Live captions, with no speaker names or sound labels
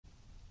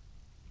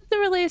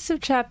release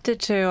of Chapter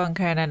 2 on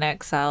Conan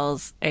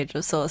Exiles, Age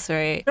of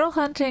Sorcery, troll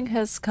hunting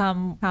has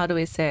come, how do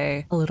we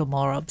say, a little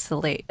more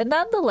obsolete. But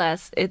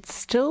nonetheless, it's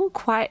still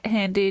quite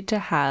handy to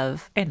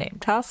have a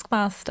named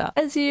Taskmaster,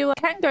 as you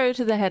can go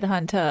to the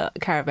Headhunter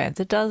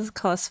caravans. It does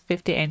cost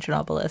 50 ancient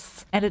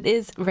obelisks, and it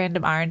is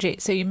random RNG,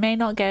 so you may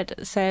not get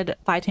said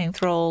fighting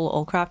thrall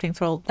or crafting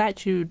thrall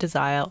that you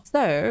desire.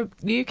 So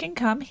you can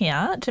come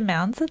here to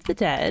Mounds of the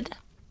Dead,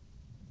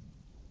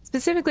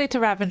 specifically to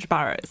Ravaged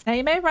Burrows. Now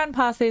you may run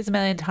past these a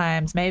million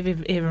times,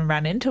 maybe even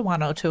run into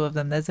one or two of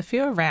them. There's a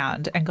few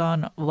around and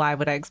gone, why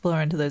would I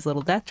explore into those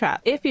little death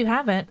traps? If you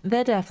haven't,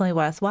 they're definitely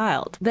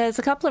worthwhile. There's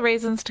a couple of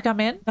reasons to come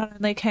in. Not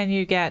only can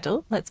you get,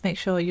 oh, let's make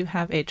sure you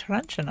have a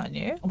truncheon on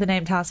you. The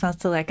name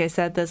Taskmaster, like I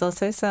said, there's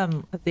also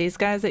some of these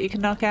guys that you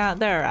can knock out.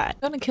 They're alright.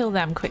 I'm gonna kill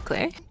them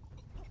quickly.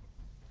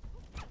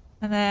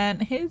 And then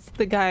here's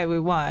the guy we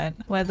want.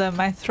 Whether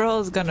my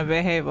thrall's gonna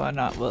behave or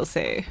not, we'll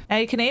see. Now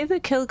you can either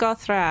kill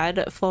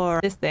Gothrad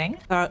for this thing,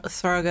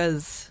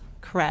 Thorga's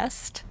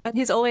crest, but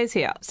he's always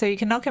here, so you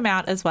can knock him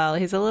out as well.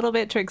 He's a little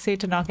bit tricksy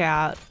to knock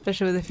out,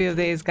 especially with a few of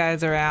these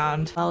guys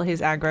around while he's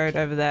aggroed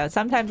over there.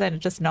 Sometimes I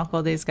just knock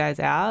all these guys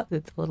out.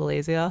 It's a little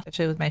easier,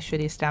 especially with my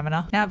shitty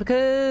stamina. Now,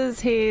 because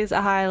he's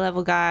a high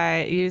level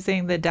guy,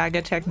 using the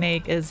dagger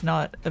technique is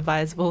not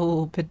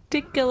advisable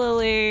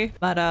particularly,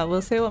 but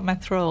we'll see what my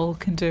thrall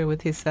can do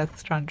with his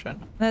Seth's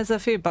truncheon. There's a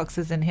few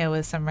boxes in here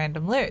with some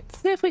random loot.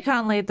 See if we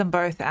can't lead them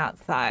both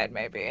outside,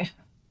 maybe.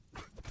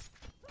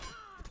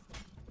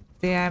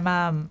 See,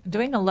 I'm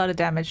doing a lot of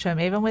damage to him,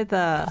 even with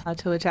the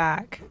to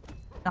attack.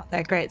 Not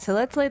that great. So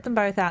let's lead them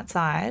both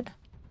outside.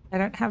 I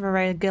don't have a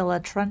regular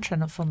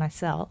truncheon for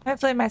myself.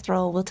 Hopefully my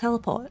thrall will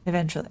teleport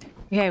eventually.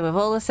 Okay, we've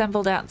all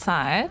assembled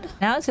outside.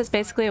 Now it's just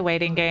basically a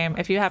waiting game.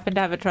 If you happen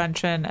to have a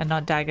truncheon and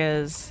not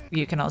daggers,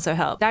 you can also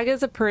help.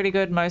 Daggers are pretty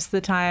good most of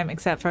the time,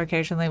 except for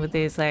occasionally with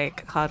these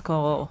like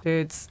hardcore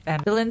dudes.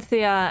 And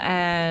Valenthia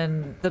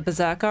and the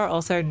Berserker are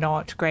also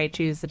not great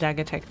to use the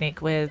dagger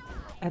technique with.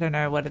 I don't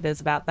know what it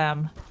is about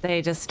them.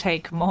 They just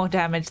take more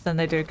damage than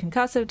they do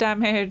concussive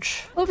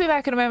damage. We'll be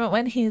back in a moment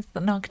when he's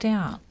knocked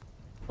out.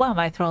 While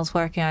my thrall's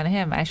working on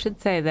him, I should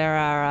say there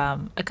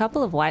are a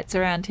couple of whites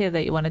around here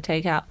that you want to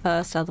take out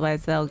first,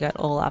 otherwise they'll get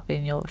all up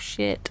in your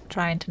shit.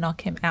 Trying to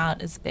knock him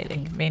out is a bit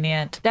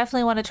inconvenient.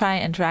 Definitely want to try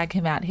and drag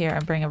him out here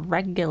and bring a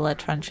regular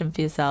truncheon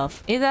for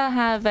yourself. Either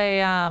have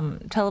a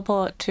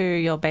teleport to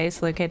your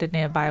base located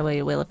nearby where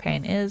your Wheel of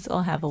Pain is,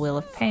 or have a Wheel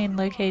of Pain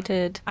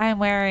located. I am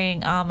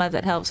wearing armor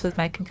that helps with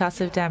my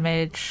concussive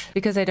damage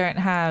because I don't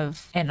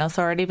have an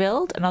authority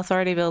build. An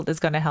authority build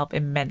is going to help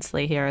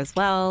immensely here as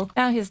well.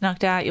 Now he's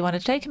knocked out, you want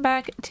to take him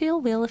back to your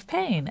Wheel of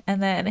Pain, and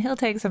then he'll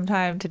take some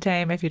time to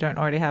tame if you don't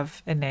already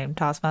have a named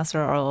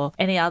Taskmaster or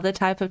any other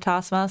type of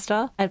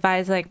Taskmaster. I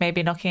advise like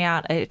maybe knocking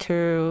out a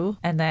 2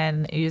 and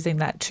then using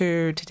that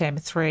 2 to tame a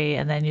 3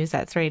 and then use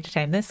that 3 to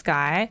tame this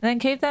guy, and then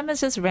keep them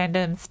as just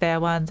random spare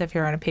ones if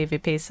you're on a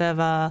PvP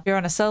server. If you're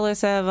on a solo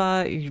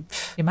server, you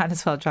might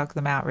as well chuck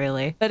them out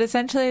really. But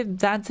essentially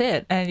that's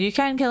it, and you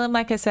can kill him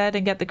like I said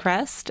and get the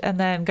crest, and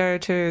then go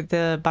to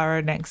the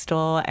burrow next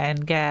door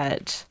and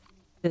get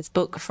this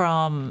book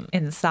from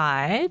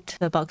inside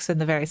the box in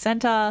the very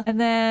center. And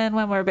then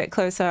when we're a bit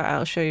closer,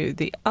 I'll show you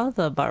the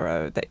other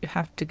burrow that you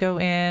have to go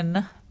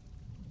in.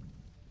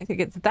 I think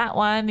it's that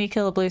one. You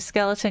kill a blue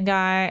skeleton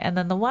guy, and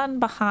then the one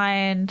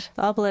behind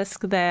the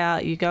obelisk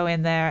there, you go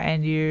in there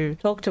and you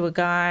talk to a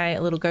guy,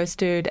 a little ghost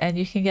dude, and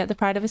you can get the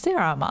Pride of Asir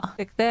armor.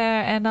 Click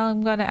there, and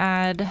I'm gonna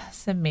add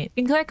some meat.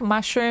 You can collect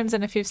mushrooms,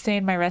 and if you've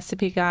seen my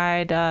recipe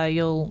guide,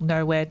 you'll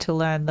know where to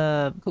learn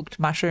the cooked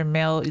mushroom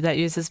meal that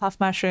uses puff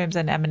mushrooms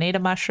and amanita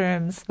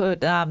mushrooms.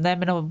 Put them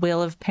in a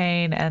Wheel of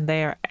Pain, and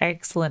they are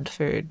excellent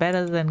food,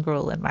 better than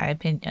gruel in my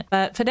opinion.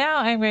 But for now,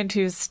 I'm going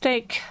to use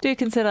steak. Do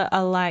consider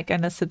a like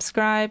and a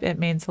subscribe. It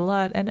means a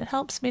lot, and it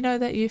helps me know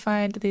that you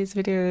find these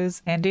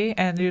videos handy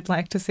and you'd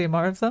like to see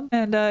more of them.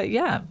 And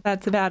yeah,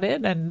 that's about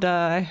it. And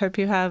I hope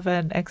you have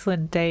an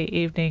excellent day,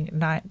 evening,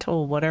 night,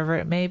 or whatever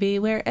it may be,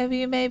 wherever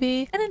you may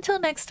be. And until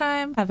next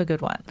time, have a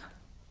good one.